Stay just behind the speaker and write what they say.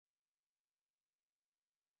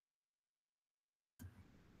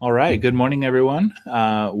All right, good morning, everyone.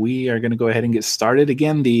 We are going to go ahead and get started.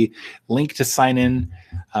 Again, the link to sign in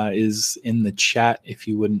is in the chat. If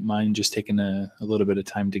you wouldn't mind just taking a little bit of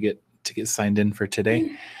time to get signed in for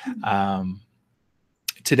today.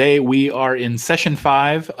 Today we are in session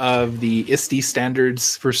 5 of the ISTE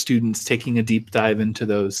standards for students, taking a deep dive into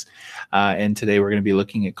those. And today we're going to be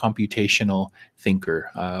looking at computational thinker,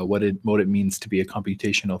 what it means to be a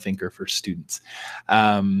computational thinker for students.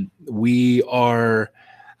 We are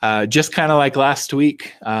just kind of like last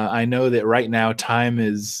week. I know that right now time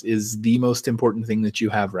is the most important thing that you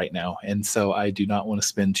have right now, and so I do not want to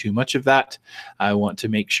spend too much of that. I want to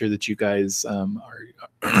make sure that you guys are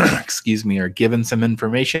excuse me, are given some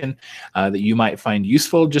information that you might find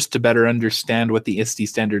useful, just to better understand what the ISTE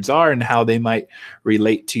standards are and how they might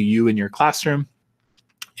relate to you in your classroom,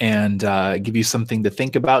 and give you something to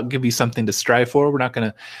think about, give you something to strive for. We're not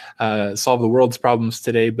going to solve the world's problems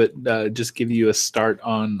today, but just give you a start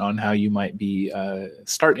on how you might be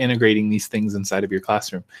start integrating these things inside of your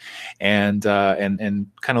classroom, and kind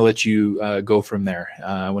of let you go from there.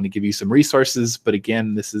 I want to give you some resources, but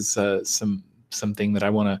again, this is something that I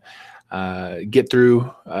want to get through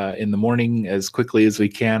in the morning as quickly as we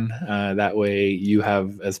can. That way you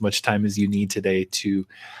have as much time as you need today to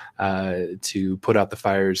put out the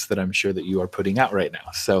fires that I'm sure that you are putting out right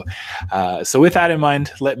now. So with that in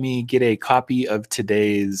mind, let me get a copy of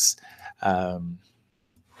today's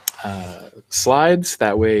slides.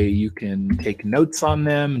 That way you can take notes on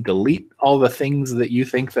them, delete all the things that you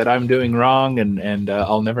think that I'm doing wrong, and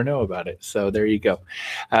I'll never know about it. So there you go.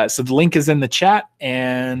 So the link is in the chat,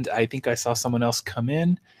 and I think I saw someone else come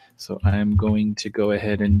in. So I'm going to go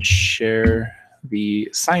ahead and share the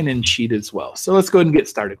sign-in sheet as well. So let's go ahead and get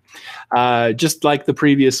started. Just like the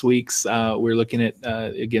previous weeks, we're looking at,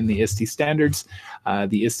 again, the ISTE standards.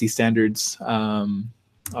 The ISTE standards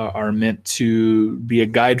are meant to be a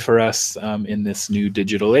guide for us in this new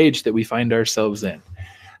digital age that we find ourselves in.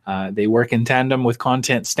 They work in tandem with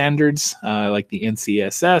content standards like the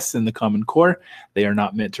NCSS and the Common Core. They are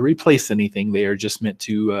not meant to replace anything. They are just meant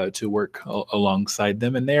to work alongside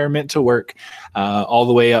them, and they are meant to work all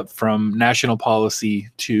the way up from national policy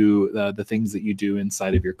to the things that you do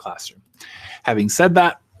inside of your classroom. Having said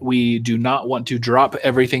that, we do not want to drop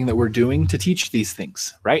everything that we're doing to teach these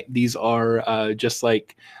things, right? These are just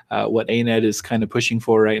like what ANED is kind of pushing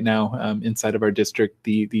for right now inside of our district,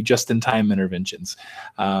 the just-in-time interventions,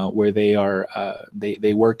 where they are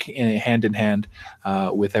they work hand in hand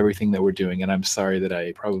with everything that we're doing. And I'm sorry that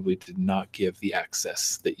I probably did not give the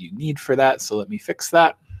access that you need for that. So let me fix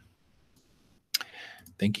that.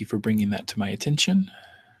 Thank you for bringing that to my attention.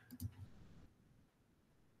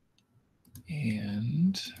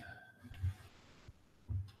 And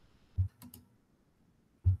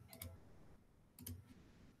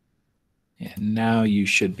now you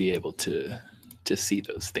should be able to see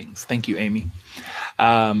those things. Thank you, Amy.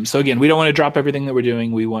 So again, we don't want to drop everything that we're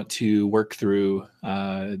doing. We want to work through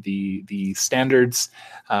the standards,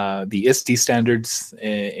 the ISTE standards,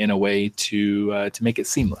 in a way to make it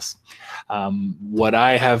seamless. What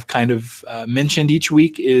I have kind of mentioned each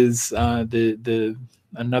week is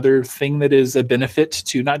another thing that is a benefit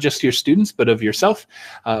to not just your students, but of yourself.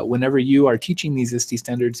 Whenever you are teaching these ISTE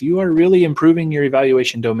standards, you are really improving your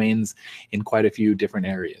evaluation domains in quite a few different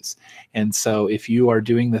areas. And so if you are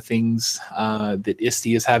doing the things that ISTE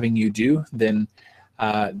is having you do, then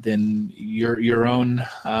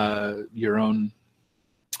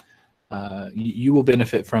you will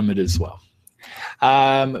benefit from it as well.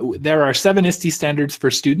 There are 7 ISTE standards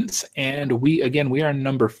for students, and we are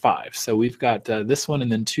number 5. So we've got this one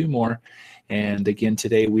and then 2 more. And again,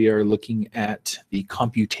 today we are looking at the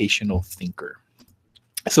computational thinker.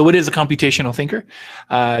 So what is a computational thinker?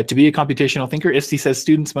 To be a computational thinker, ISTE says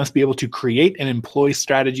students must be able to create and employ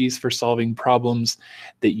strategies for solving problems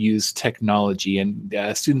that use technology. And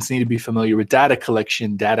students need to be familiar with data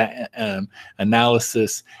collection, data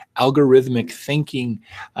analysis, algorithmic thinking,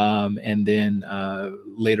 and then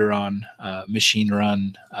later on machine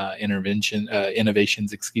run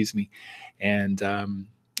innovations, excuse me. And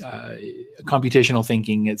computational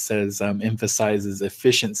thinking, it says, emphasizes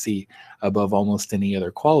efficiency above almost any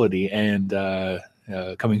other quality. And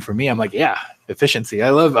coming from me, I'm like, yeah, efficiency. I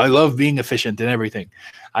love being efficient in everything.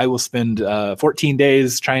 I will spend 14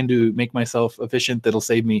 days trying to make myself efficient. That'll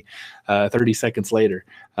save me 30 seconds later,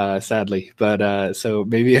 sadly. But so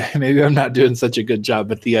maybe I'm not doing such a good job.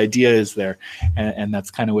 But the idea is there, and that's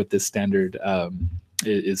kind of what this standard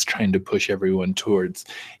is trying to push everyone towards,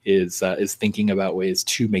 is thinking about ways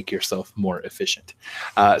to make yourself more efficient.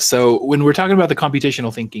 So when we're talking about the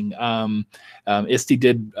computational thinking, ISTE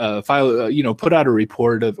did put out a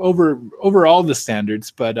report of over all the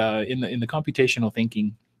standards, but in the computational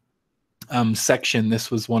thinking section,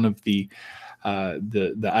 this was one of the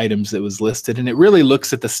items that was listed, and it really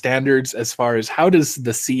looks at the standards as far as how does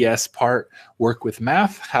the CS part work with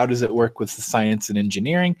math, how does it work with the science and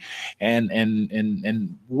engineering,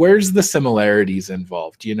 and where's the similarities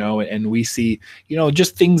involved, and we see,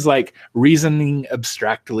 just things like reasoning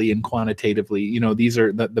abstractly and quantitatively. These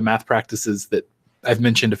are the math practices that I've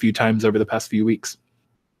mentioned a few times over the past few weeks.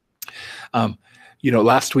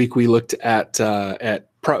 Last week we looked at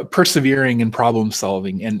persevering in problem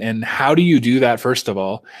solving, and how do you do that, first of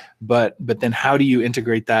all, but then how do you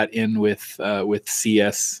integrate that in with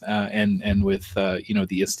CS and with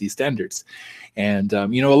the ISTE standards. And a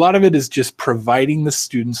lot of it is just providing the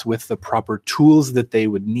students with the proper tools that they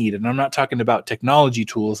would need. And I'm not talking about technology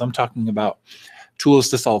tools, I'm talking about tools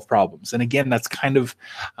to solve problems. And again, that's kind of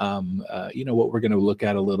what we're going to look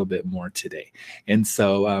at a little bit more today. And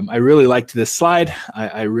so I really liked this slide.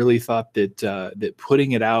 I really thought that that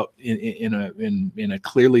putting it out in a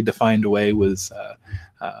clearly defined way was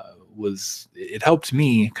it helped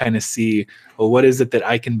me kind of see, well, what is it that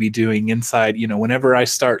I can be doing inside, whenever I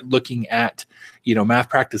start looking at, math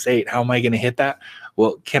practice 8, how am I going to hit that?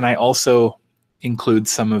 Well, can I also include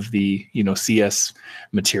some of the CS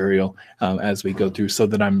material as we go through, so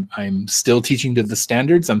that I'm still teaching to the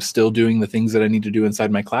standards, I'm still doing the things that I need to do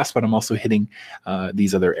inside my class, but I'm also hitting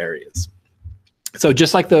these other areas. So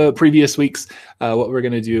just like the previous weeks, what we're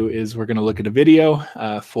going to do is we're going to look at a video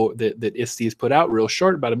that ISTE has put out, real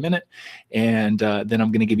short, about a minute, and then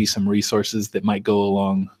I'm going to give you some resources that might go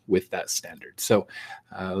along with that standard. So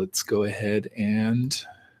let's go ahead and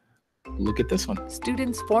look at this one.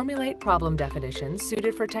 Students formulate problem definitions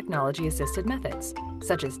suited for technology-assisted methods,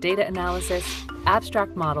 such as data analysis,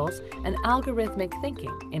 abstract models, and algorithmic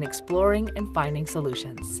thinking in exploring and finding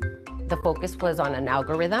solutions. The focus was on an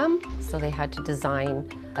algorithm, so they had to design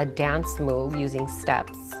a dance move using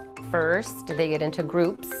steps. First, they get into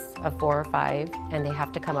groups of 4 or 5, and they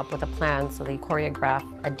have to come up with a plan, so they choreograph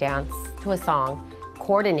a dance to a song,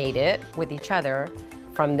 coordinate it with each other.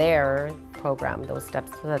 From there, program those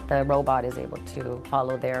steps so that the robot is able to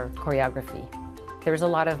follow their choreography. There's a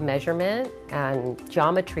lot of measurement and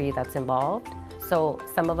geometry that's involved. So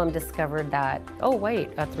some of them discovered that, oh wait,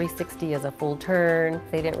 a 360 is a full turn.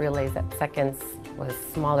 They didn't realize that seconds was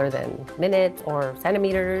smaller than minutes or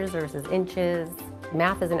centimeters versus inches.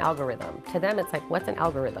 Math is an algorithm. To them, it's like, what's an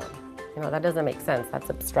algorithm? That doesn't make sense, that's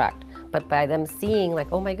abstract. But by them seeing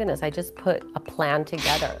like, oh my goodness, I just put a plan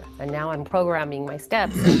together and now I'm programming my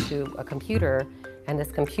steps into a computer, and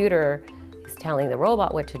this computer is telling the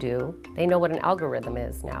robot what to do. They know what an algorithm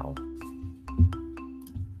is now.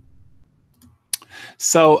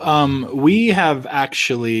 So we have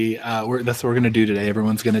actually, that's what we're going to do today.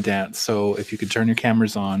 Everyone's going to dance. So if you could turn your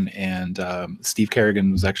cameras on, and Steve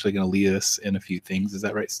Kerrigan was actually going to lead us in a few things. Is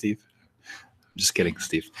that right, Steve? Just kidding,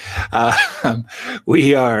 Steve.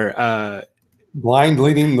 We are blind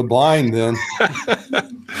leading the blind. Then,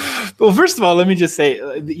 well, first of all, let me just say,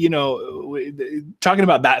 talking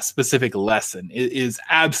about that specific lesson is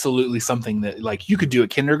absolutely something that, like, you could do at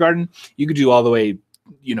kindergarten. You could do all the way,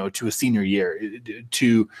 to a senior year,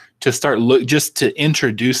 to start just to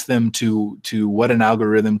introduce them to what an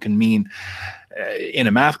algorithm can mean in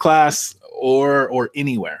a math class or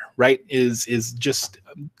anywhere. Right? Is just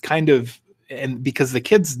kind of. And because the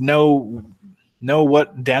kids know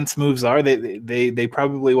what dance moves are, they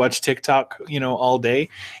probably watch TikTok, all day,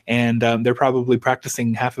 and they're probably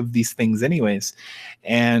practicing half of these things anyways.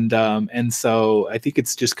 And so I think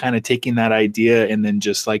it's just kind of taking that idea and then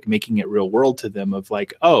just like making it real world to them of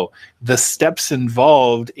like, oh, the steps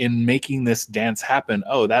involved in making this dance happen.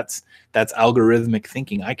 Oh, that's algorithmic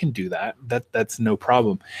thinking. I can do that. That's no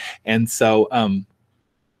problem. And so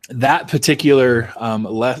that particular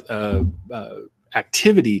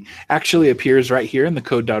activity actually appears right here in the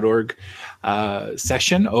code.org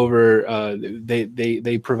session over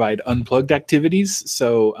they provide unplugged activities.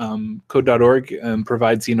 So code.org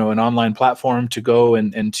provides an online platform to go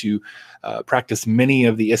and to practice many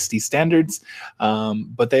of the ISTE standards,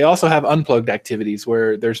 but they also have unplugged activities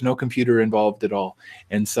where there's no computer involved at all.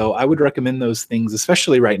 And so I would recommend those things,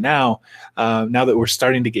 especially right now, now that we're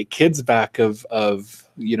starting to get kids back of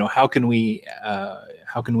how can we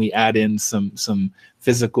add in some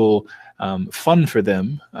physical fun for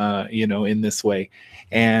them, you know, in this way.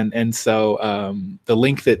 And so the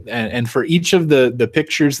link that, and for each of the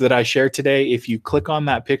pictures that I share today, if you click on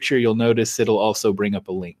that picture, you'll notice it'll also bring up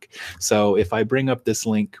a link. So if I bring up this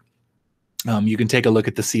link, you can take a look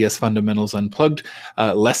at the CS Fundamentals Unplugged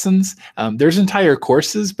lessons. There's entire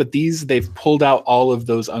courses, but they've pulled out all of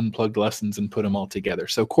those unplugged lessons and put them all together.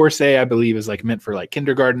 So course A, I believe, is like meant for like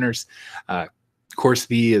kindergartners. Course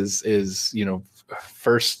B is you know,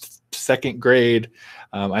 first, second grade.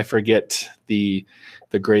 I forget the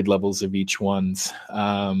grade levels of each ones,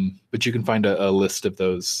 but you can find a list of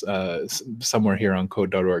those somewhere here on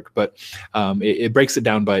code.org. But it breaks it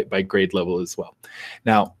down by grade level as well.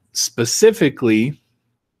 Now, specifically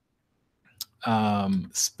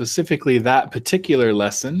that particular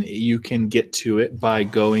lesson, you can get to it by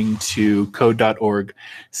going to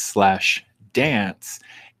code.org/dance,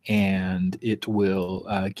 and it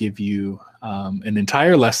will give you an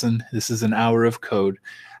entire lesson. This is an hour of code,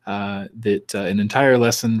 an entire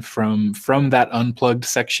lesson from that unplugged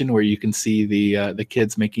section where you can see the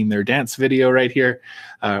kids making their dance video right here,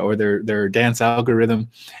 or their dance algorithm,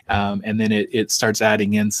 and then it starts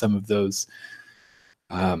adding in some of those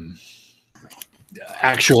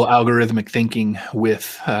actual algorithmic thinking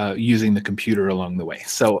with using the computer along the way.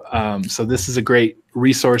 So so this is a great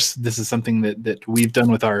resource. This is something that we've done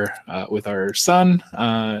with our son,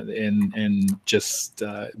 and just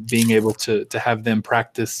being able to have them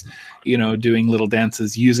practice, you know, doing little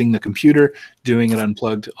dances using the computer, doing it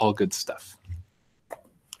unplugged, all good stuff.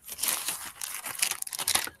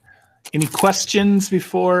 Any questions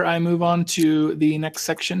before I move on to the next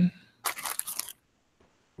section?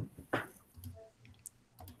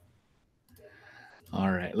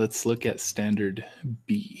 All right, let's look at standard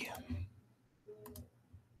B.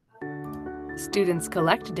 Students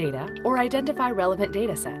collect data or identify relevant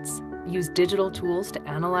data sets, use digital tools to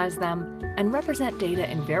analyze them, and represent data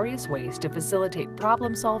in various ways to facilitate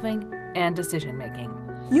problem solving and decision making.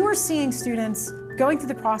 You are seeing students going through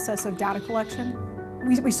the process of data collection.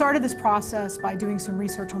 We started this process by doing some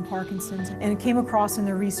research on Parkinson's, and it came across in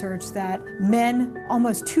the research that men,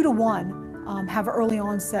 almost 2 to 1, have early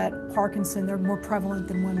onset Parkinson. They're more prevalent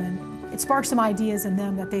than women. It sparked some ideas in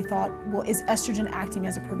them that they thought, well, is estrogen acting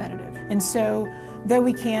as a preventative? And so, though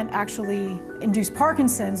we can't actually induce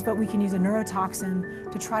Parkinson's, but we can use a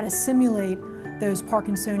neurotoxin to try to simulate those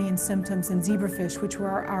Parkinsonian symptoms in zebrafish, which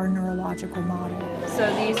were our neurological model.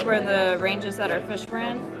 So these were the ranges that our fish were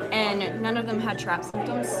in, and none of them had trap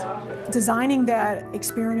symptoms. Designing that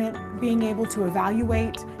experiment, being able to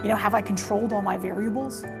evaluate, you know, have I controlled all my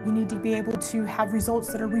variables? You need to be able to have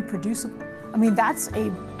results that are reproducible. I mean, that's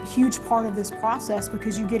a huge part of this process,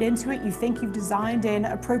 because you get into it, you think you've designed an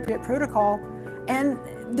appropriate protocol, and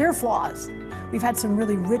there are flaws. We've had some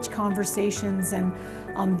really rich conversations and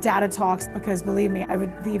data talks, because believe me, I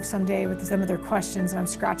would leave someday with some of their questions and I'm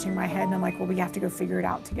scratching my head and I'm like, well, we have to go figure it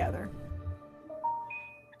out together.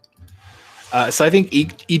 So I think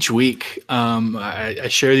each week I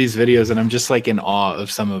share these videos and I'm just like in awe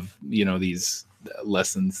of some of, you know, these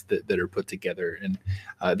lessons that are put together, and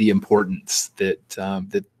the importance that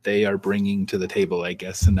they are bringing to the table, I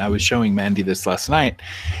guess. And I was showing Mandy this last night,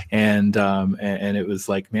 and it was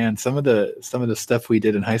like, man, some of the stuff we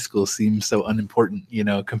did in high school seems so unimportant, you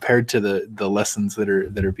know, compared to the lessons that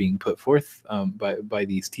are being put forth by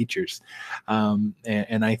these teachers.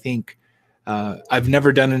 And I think I've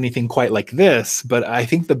never done anything quite like this, but I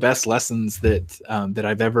think the best lessons that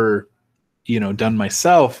I've ever, you know, done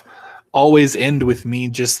myself always end with me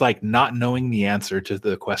just like not knowing the answer to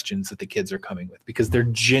the questions that the kids are coming with, because they're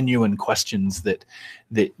genuine questions that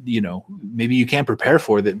you know, maybe you can't prepare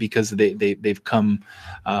for, that because they've come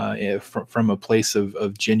from a place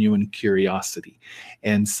of genuine curiosity.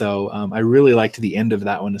 And so I really liked the end of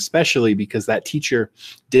that one, especially because that teacher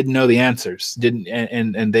didn't know the answers,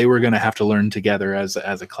 and they were going to have to learn together as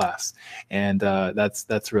a class, and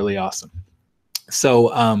that's really awesome.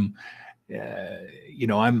 So you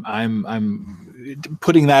know, I'm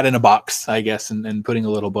putting that in a box, I guess, and putting a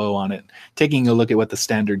little bow on it, taking a look at what the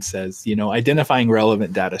standard says, you know, identifying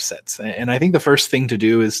relevant data sets. And I think the first thing to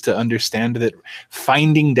do is to understand that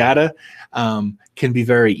finding data can be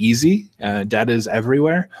very easy. Data is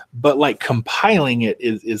everywhere, but like compiling it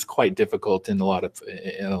is quite difficult in a lot of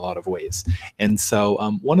ways. And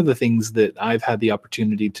so one of the things that I've had the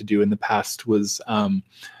opportunity to do in the past was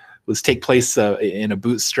take place in a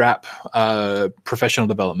bootstrap professional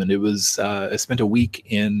development. It was I spent a week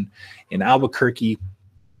in Albuquerque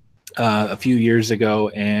a few years ago,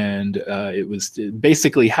 and it was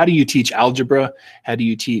basically, how do you teach algebra? How do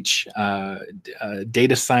you teach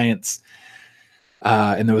data science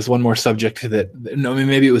And there was one more subject that, no,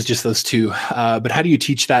 maybe it was just those two. But how do you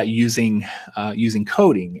teach that using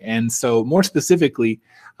coding? And so more specifically,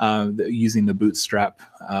 using the Bootstrap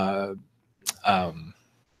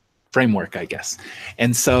framework, I guess.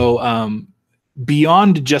 And so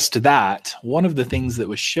beyond just that, one of the things that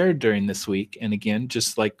was shared during this week, and again,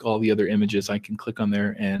 just like all the other images, I can click on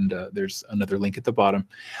there, and there's another link at the bottom.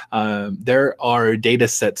 There are data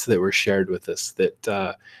sets that were shared with us that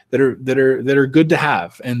are good to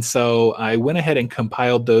have, and so I went ahead and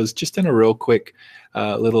compiled those just in a real quick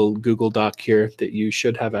little Google Doc here that you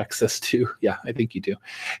should have access to. Yeah, I think you do.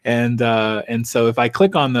 And so if I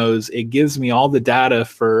click on those, it gives me all the data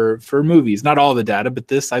for movies. Not all the data, but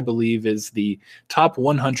this, I believe, is the top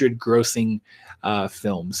 100 grossing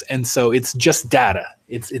films. And so it's just data.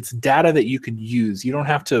 It's data that you can use. You don't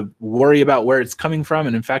have to worry about where it's coming from.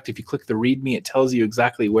 And in fact, if you click the README, it tells you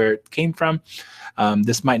exactly where it came from.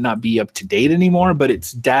 This might not be up to date anymore, but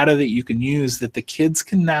it's data that you can use that the kids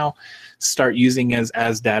can now start using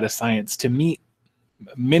as data science to meet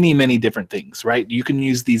many different things, right? You can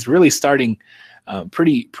use these really starting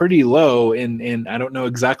pretty low in I don't know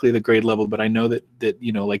exactly the grade level, but I know that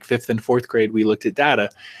like 5th and 4th grade we looked at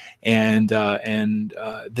data, and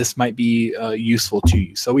this might be useful to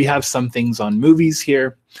you. So we have some things on movies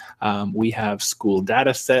here. We have school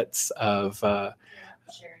data sets of oh,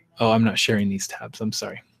 I'm not sharing these tabs, I'm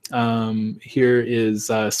sorry. Here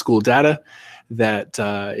is school data that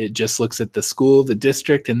it just looks at the school, the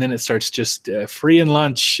district, and then it starts just free and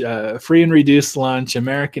lunch, free and reduced lunch,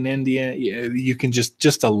 American Indian. You can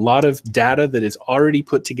just a lot of data that is already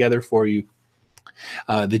put together for you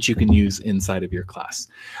that you can use inside of your class.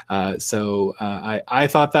 So I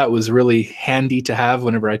thought that was really handy to have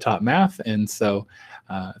whenever I taught math, and so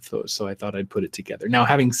I thought I'd put it together. Now,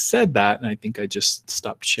 having said that, and I think I just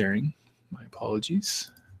stopped sharing, my apologies.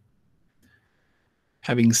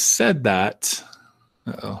 Having said that,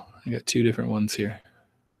 uh-oh, I got two different ones here.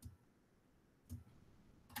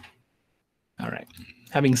 All right.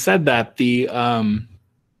 Having said that,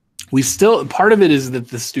 we still, part of it is that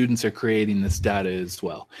the students are creating this data as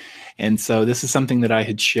well. And so this is something that I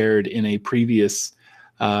had shared in a previous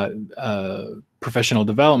professional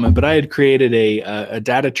development, but I had created a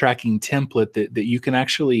data tracking template that you can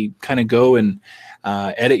actually kind of go and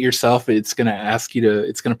edit yourself. It's going to ask you to,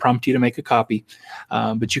 it's going to prompt you to make a copy,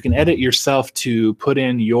 but you can edit yourself to put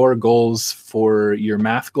in your goals for your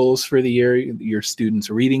math goals for the year, your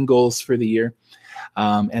students' reading goals for the year,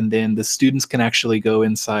 and then the students can actually go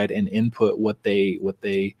inside and input what they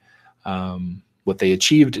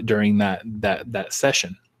achieved during that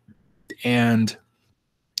session. And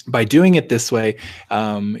by doing it this way,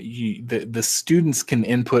 the students can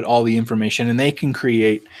input all the information, and they can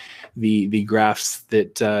create the graphs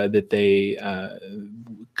that they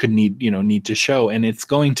could need to show. And it's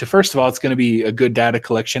going to, first of all, it's going to be a good data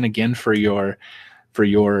collection again for your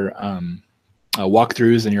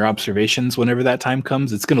walkthroughs and your observations whenever that time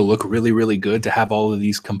comes. It's going to look really good to have all of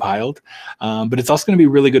these compiled, but it's also going to be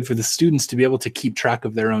really good for the students to be able to keep track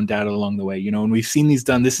of their own data along the way. And we've seen these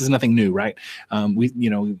done. This is nothing new, right? I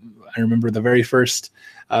remember the very first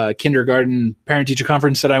kindergarten parent-teacher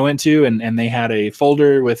conference that I went to, and they had a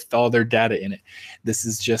folder with all their data in it. This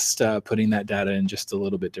is just putting that data in just a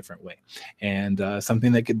little bit different way, and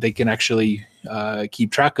something that they can actually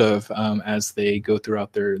keep track of as they go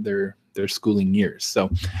throughout their schooling years. So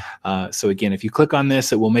again, if you click on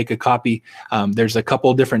this, it will make a copy. There's a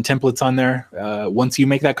couple different templates on there. Once you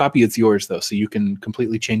make that copy, it's yours though. So you can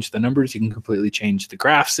completely change the numbers. You can completely change the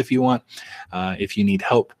graphs if you want. If you need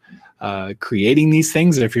help creating these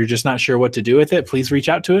things, and if you're just not sure what to do with it, please reach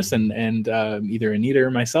out to us and either Anita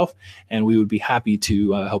or myself, and we would be happy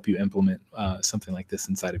to help you implement something like this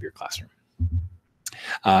inside of your classroom.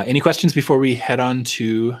 Any questions before we head on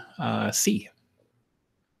to C?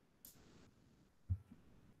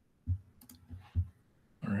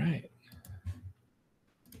 All right.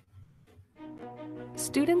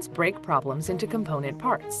 Students break problems into component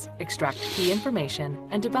parts, extract key information,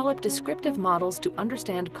 and develop descriptive models to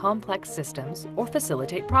understand complex systems or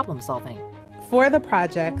facilitate problem solving. For the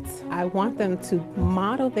project, I want them to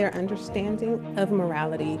model their understanding of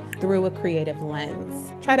morality through a creative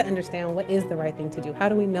lens. Try to understand what is the right thing to do. How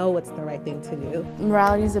do we know what's the right thing to do?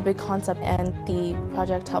 Morality is a big concept, and the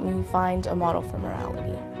project helped me find a model for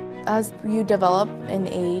morality. As you develop in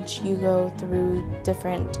age, you go through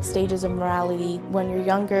different stages of morality. When you're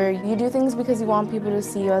younger, you do things because you want people to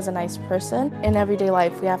see you as a nice person. In everyday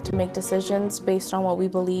life, we have to make decisions based on what we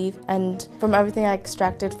believe. And from everything I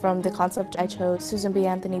extracted from the concept, I chose Susan B.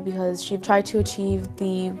 Anthony because she tried to achieve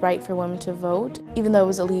the right for women to vote, even though it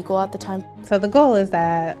was illegal at the time. So the goal is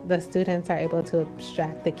that the students are able to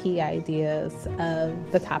abstract the key ideas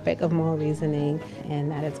of the topic of moral reasoning,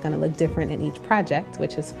 and that it's going to look different in each project,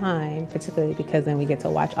 which is fine, particularly because then we get to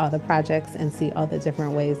watch all the projects and see all the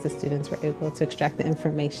different ways the students were able to extract the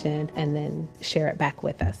information and then share it back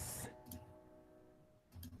with us.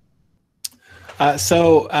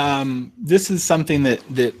 This is something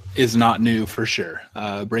that is not new for sure.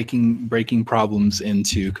 Breaking problems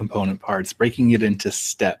into component parts, breaking it into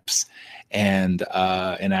steps, and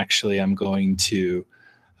actually, I'm going to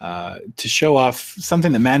show off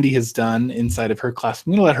something that Mandy has done inside of her class.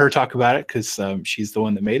 I'm going to let her talk about it because she's the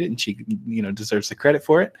one that made it, and she deserves the credit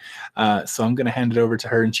for it. So I'm going to hand it over to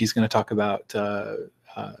her, and she's going to talk about the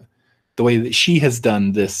way that she has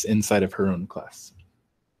done this inside of her own class.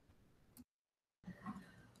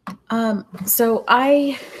 So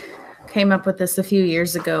I came up with this a few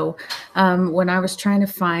years ago when I was trying to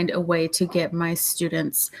find a way to get my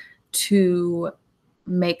students to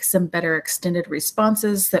make some better extended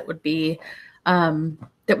responses that would be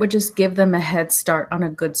that would just give them a head start on a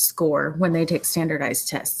good score when they take standardized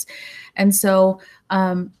tests. And so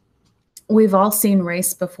we've all seen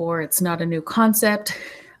race before. It's not a new concept.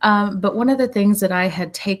 But one of the things that I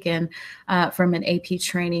had taken from an AP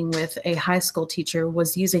training with a high school teacher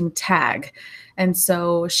was using tag. And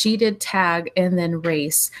so she did tag and then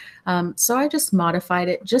race. So I just modified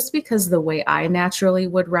it just because the way I naturally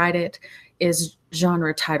would write it is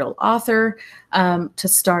genre, title, author to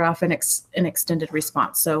start off an extended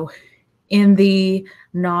response. So in the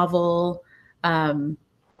novel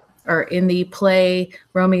or in the play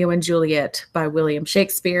Romeo and Juliet by William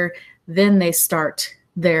Shakespeare, then they start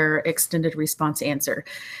their extended response answer.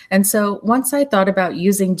 And so once I thought about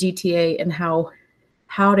using GTA and how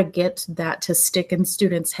to get that to stick in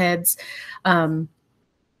students' heads,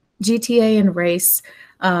 GTA and race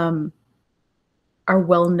are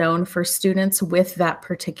well known for students with that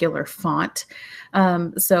particular font.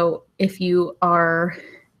 So if you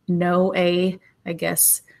know I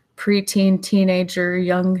guess, preteen, teenager,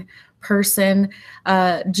 young person,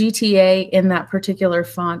 GTA in that particular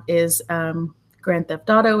font is Grand Theft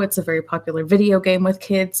Auto. It's a very popular video game with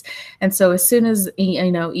kids. And so as soon as,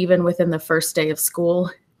 even within the first day of school,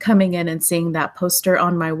 coming in and seeing that poster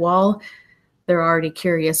on my wall, they're already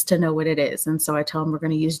curious to know what it is. And so I tell them we're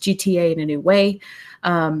going to use GTA in a new way.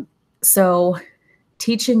 So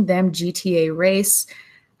teaching them GTA race,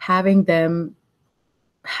 having them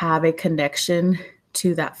have a connection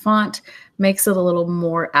to that font makes it a little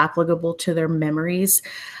more applicable to their memories.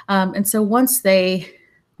 And so once they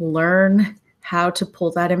learn how to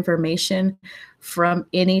pull that information from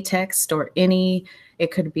any text or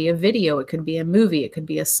it could be a video, it could be a movie, it could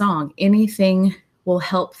be a song, anything will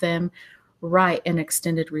help them write an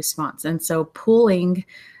extended response. And so pulling,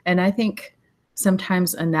 and I think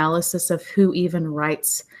sometimes analysis of who even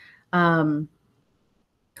writes a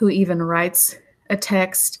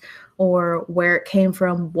text or where it came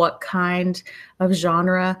from, what kind of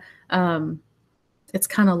genre, it's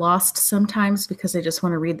kind of lost sometimes because they just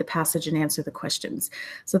want to read the passage and answer the questions.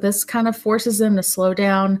 So this kind of forces them to slow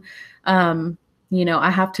down. I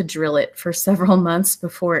have to drill it for several months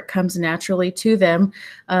before it comes naturally to them.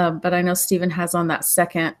 But I know Stephen has on that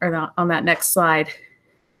on that next slide,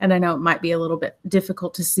 and I know it might be a little bit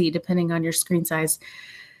difficult to see depending on your screen size.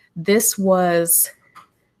 This was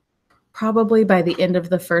probably by the end of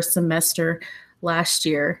the first semester last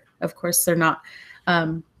year. Of course, they're not,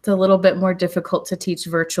 it's a little bit more difficult to teach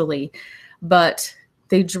virtually, but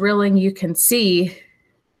the drilling, you can see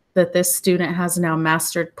that this student has now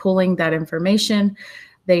mastered pulling that information.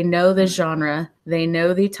 They know the genre, they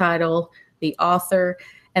know the title, the author,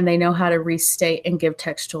 and they know how to restate and give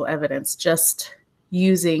textual evidence just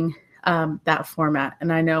using that format.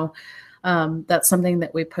 And I know that's something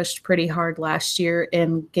that we pushed pretty hard last year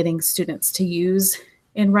in getting students to use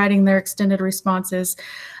in writing their extended responses.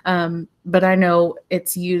 But I know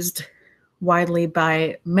it's used widely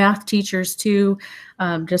by math teachers too.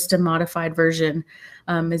 Just a modified version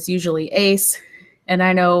is usually ACE. And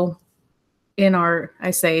I know in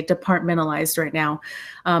I say departmentalized right now,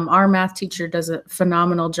 our math teacher does a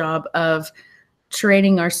phenomenal job of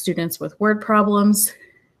training our students with word problems,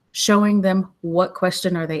 showing them what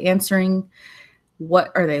question are they answering,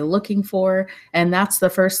 what are they looking for? And that's the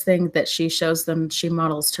first thing that she shows them, she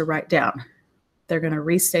models to write down. They're going to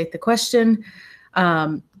restate the question.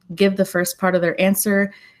 give the first part of their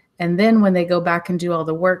answer, and then when they go back and do all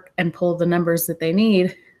the work and pull the numbers that they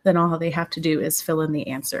need, then all they have to do is fill in the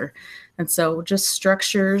answer. And so just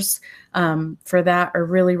structures for that are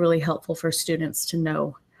really, really helpful for students to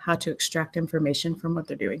know how to extract information from what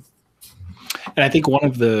they're doing. And I think one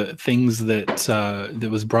of the things that that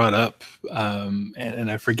was brought up,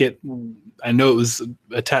 and I forget, I know it was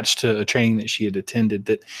attached to a training that she had attended,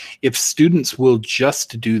 that if students will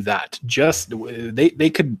just do that, they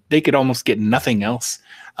could almost get nothing else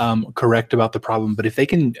correct about the problem, but if they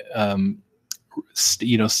can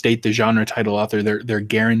state the genre, title, author, they're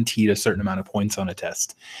guaranteed a certain amount of points on a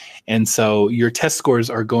test. And so your test scores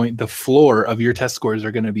are the floor of your test scores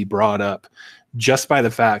are going to be brought up just by the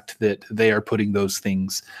fact that they are putting those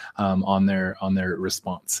things on their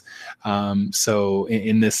response. So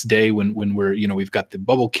in this day when we're, we've got the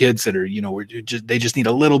bubble kids that are, they just need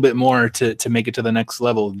a little bit more to make it to the next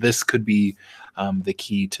level, this could be the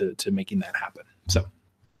key to making that happen. So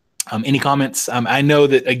any comments? I know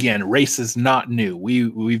that, again, race is not new.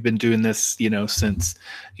 We've been doing this, since,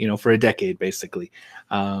 for a decade, basically.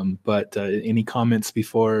 But any comments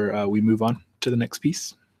before we move on to the next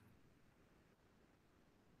piece?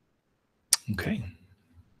 Okay.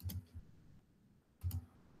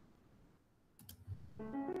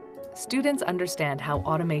 Students understand how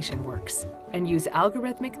automation works and use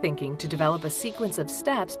algorithmic thinking to develop a sequence of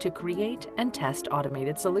steps to create and test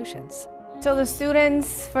automated solutions. So the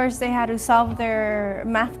students, first they had to solve their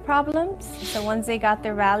math problems. So once they got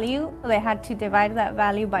their value, they had to divide that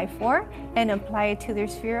value by 4 and apply it to their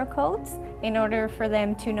sphere codes in order for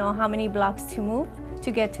them to know how many blocks to move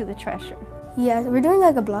to get to the treasure. Yeah, we're doing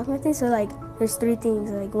like a block method, so like there's 3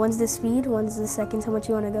 things, like one's the speed, one's the seconds, how much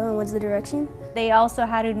you want to go, and one's the direction. They also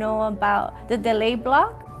had to know about the delay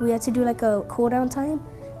block. We had to do like a cooldown time,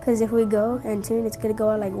 because if we go and tune, it's going to go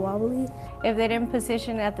out like wobbly. If they didn't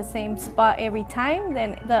position at the same spot every time,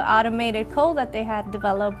 then the automated code that they had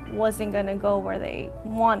developed wasn't going to go where they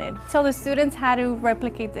wanted. So the students had to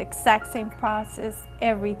replicate the exact same process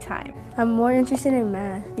every time. I'm more interested in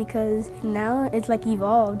math because now it's like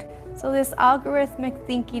evolved. So this algorithmic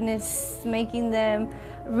thinking is making them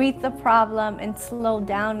read the problem and slow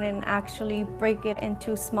down and actually break it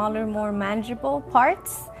into smaller, more manageable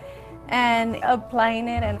parts and applying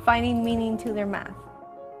it and finding meaning to their math.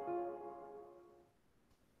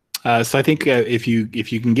 So I think if you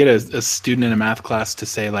can get a student in a math class to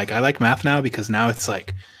say, like, I like math now because now it's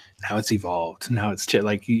evolved. Now it's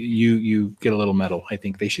like you get a little medal. I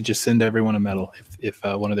think they should just send everyone a medal if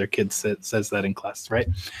one of their kids says that in class, right?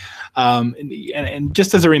 And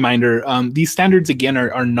just as a reminder, these standards again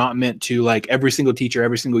are not meant to, like, every single teacher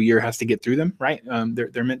every single year has to get through them, right?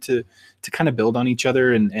 They're meant to kind of build on each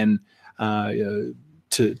other and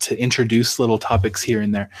to introduce little topics here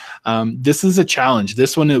and there. This is a challenge.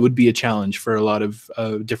 This one, it would be a challenge for a lot of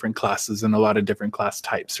different classes and a lot of different class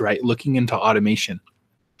types, right? Looking into automation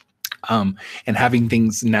and having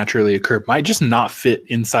things naturally occur might just not fit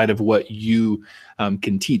inside of what you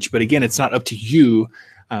can teach. But again, it's not up to you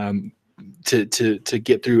to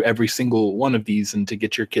get through every single one of these and to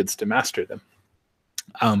get your kids to master them.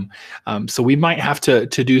 So we might have to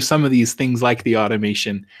do some of these things like the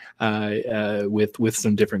automation with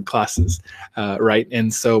some different classes, right?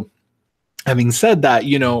 And so having said that,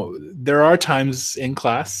 there are times in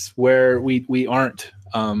class where we aren't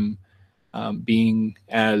being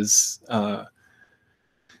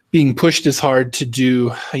pushed as hard to do,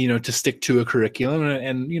 to stick to a curriculum,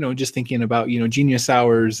 and just thinking about, Genius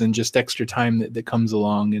hours and just extra time that comes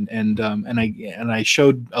along, and I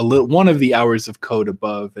showed one of the hours of code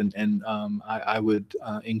above, and I would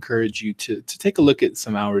encourage you to take a look at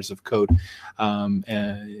some hours of code.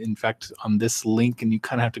 In fact, on this link, and you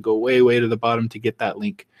kind of have to go way to the bottom to get that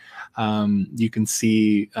link. You can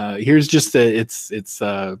see here's just it's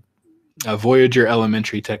Voyager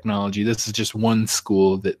Elementary Technology. This is just one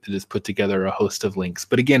school that has put together a host of links.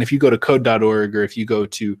 But again, if you go to code.org or if you go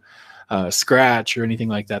to Scratch or anything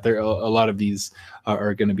like that, a lot of these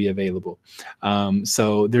are going to be available.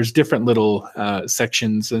 So there's different little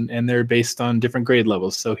sections, and they're based on different grade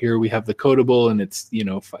levels. So here we have the Codable, and it's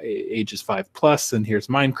ages 5+, and here's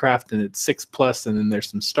Minecraft, and it's 6+, and then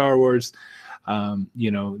there's some Star Wars.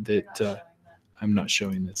 I'm not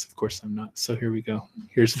showing this. Of course I'm not. So here we go.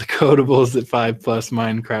 Here's the Codables at 5+,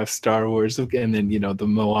 Minecraft, Star Wars, and then, the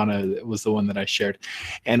Moana was the one that I shared.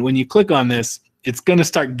 And when you click on this, it's going to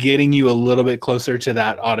start getting you a little bit closer to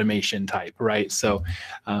that automation type, right? So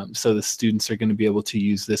the students are going to be able to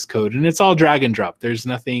use this code, and it's all drag and drop. There's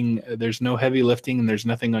no heavy lifting, and there's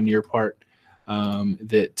nothing on your part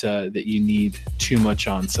that you need too much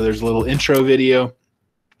on. So there's a little intro video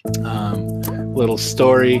little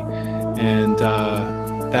story, and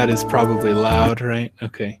that is probably loud, right?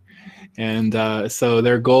 Okay. And so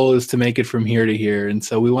their goal is to make it from here to here. And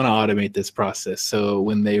so we want to automate this process. So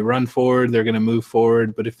when they run forward, they're going to move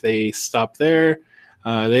forward. But if they stop there,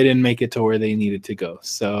 they didn't make it to where they needed to go.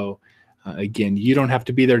 So again, you don't have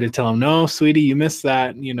to be there to tell them, no, sweetie, you missed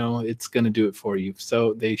that. You know, it's going to do it for you.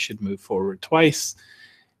 So they should move forward twice.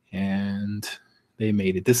 And they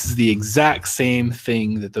made it. This is the exact same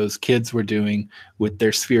thing that those kids were doing with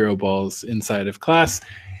their Sphero balls inside of class.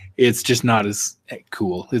 It's just not as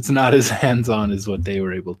cool. It's not as hands-on as what they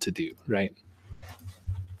were able to do, right?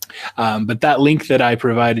 But that link that I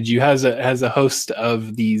provided you has a host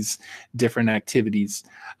of these different activities.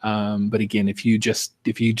 But again, if you just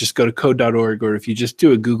go to code.org, or if you just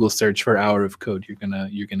do a Google search for Hour of Code,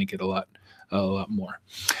 you're gonna get a lot more.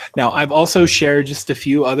 Now, I've also shared just a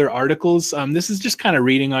few other articles. This is just kind of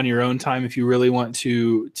reading on your own time if you really want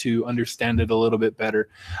to understand it a little bit better.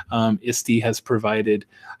 ISTE has provided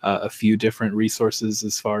a few different resources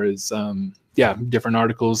as far as different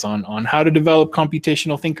articles on how to develop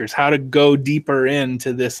computational thinkers, how to go deeper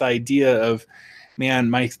into this idea of, man,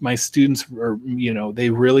 my students are, you know, they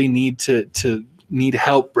really need need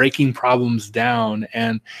help breaking problems down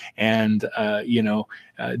and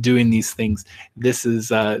doing these things. This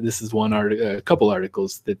is one article, a couple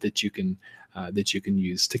articles that you can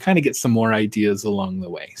use to kind of get some more ideas along the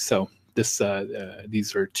way. So these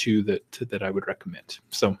are two that I would recommend.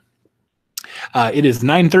 So it is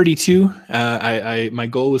 9:32. My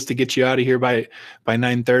goal was to get you out of here by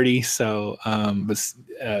 9:30. So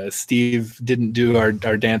but Steve didn't do our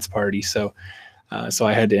dance party, so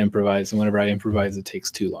I had to improvise, and whenever I improvise, it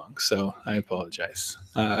takes too long. So I apologize.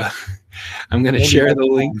 I'm going to share the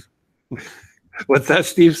link. What's that,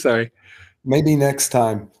 Steve? Sorry. Maybe next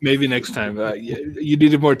time. Maybe next time. You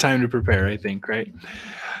needed more time to prepare, I think, right?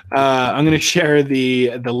 I'm going to share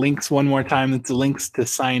the links one more time. It's the links to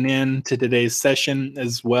sign in to today's session,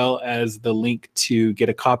 as well as the link to get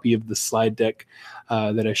a copy of the slide deck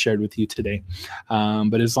that I shared with you today.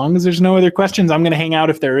 But as long as there's no other questions, I'm going to hang out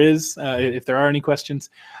if there are any questions.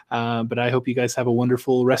 But I hope you guys have a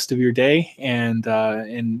wonderful rest of your day, and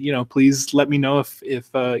please let me know if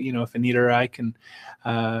Anita or I can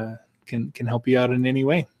help you out in any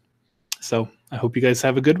way. So I hope you guys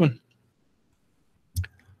have a good one.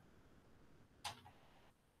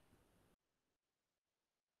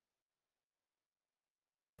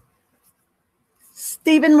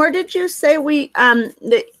 Stephen, where did you say we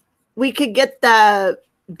could get the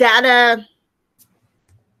data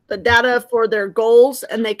for their goals,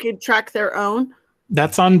 and they could track their own?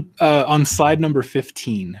 That's on slide number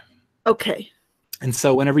 15. Okay. And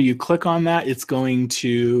so whenever you click on that, it's going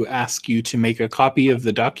to ask you to make a copy of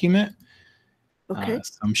the document. Okay.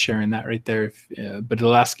 So I'm sharing that right there, but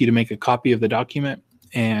it'll ask you to make a copy of the document.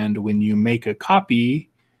 And when you make a copy,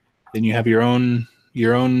 then you have your own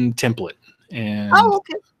template. And,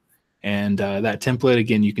 okay. And that template,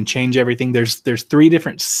 again, you can change everything. There's 3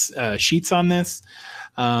 different sheets on this.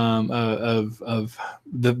 Of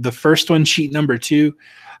the first one, sheet number 2,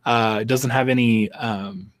 doesn't have any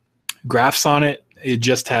graphs on it. It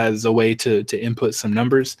just has a way to input some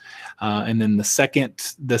numbers. And then the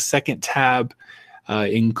second tab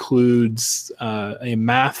includes a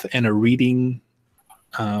math and a reading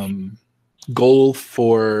goal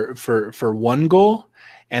for one goal.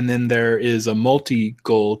 And then there is a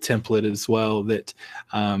multi-goal template as well that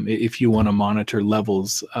if you want to monitor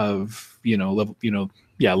levels of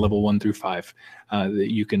level 1 through 5, that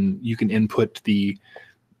you can input the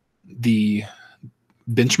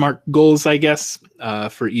benchmark goals, I guess,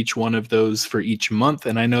 for each one of those for each month.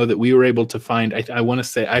 And I know that we were able to find, I want to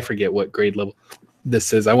say, I forget what grade level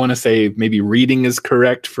this is. I want to say maybe reading is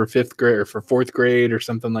correct for 5th grade or for 4th grade or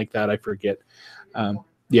something like that. I forget.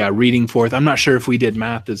 Yeah, reading 4th. I'm not sure if we did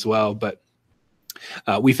math as well, but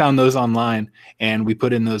we found those online and we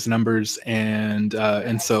put in those numbers, and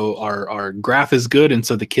so our graph is good, and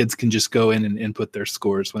so the kids can just go in and input their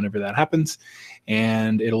scores whenever that happens,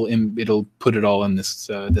 and it'll put it all in this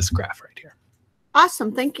graph right here.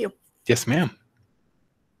 Awesome, thank you. Yes, ma'am.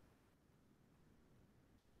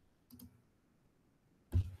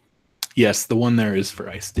 Yes, the one there is for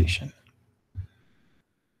iStation.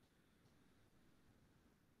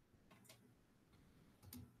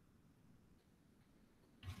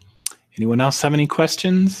 Anyone else have any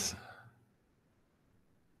questions?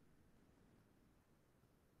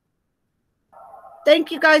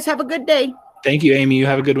 Thank you, guys. Have a good day. Thank you, Amy. You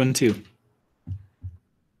have a good one too.